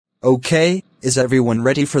Okay, is everyone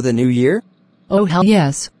ready for the new year? Oh hell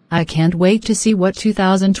yes, I can't wait to see what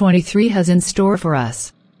 2023 has in store for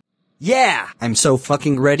us. Yeah! I'm so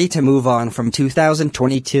fucking ready to move on from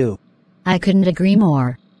 2022. I couldn't agree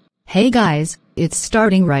more. Hey guys, it's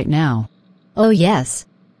starting right now. Oh yes.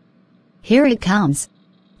 Here it comes.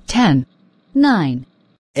 10, 9,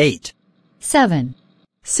 8, 7,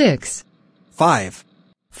 6, 5,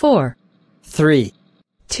 4, 3,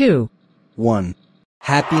 2, 1.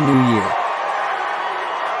 Happy New Year.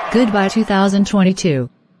 goodbye 2022.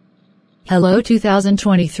 Hello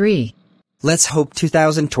 2023. Let's hope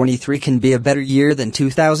 2023 can be a better year than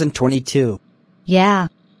 2022. Yeah.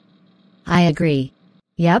 I agree.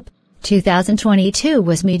 Yep, 2022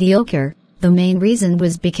 was mediocre. The main reason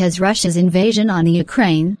was because Russia's invasion on the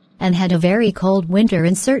Ukraine, and had a very cold winter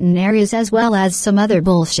in certain areas as well as some other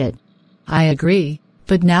bullshit. I agree,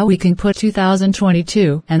 but now we can put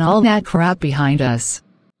 2022 and all that crap behind us.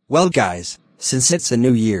 Well guys, since it's a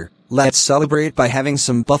new year, let's celebrate by having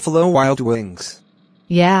some Buffalo Wild Wings.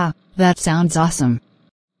 Yeah, that sounds awesome.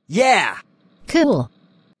 Yeah! Cool.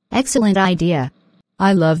 Excellent idea.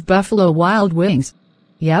 I love Buffalo Wild Wings.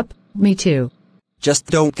 Yep, me too. Just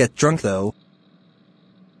don't get drunk though.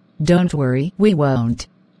 Don't worry, we won't.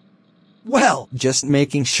 Well, just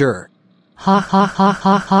making sure. Ha ha ha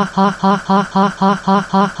ha ha ha ha ha ha ha ha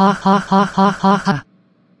ha ha ha ha ha ha.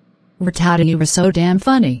 RTada, you were so damn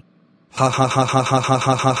funny. Ha ha ha ha ha ha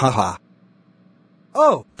ha ha ha ha.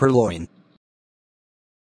 Oh, Purrloin.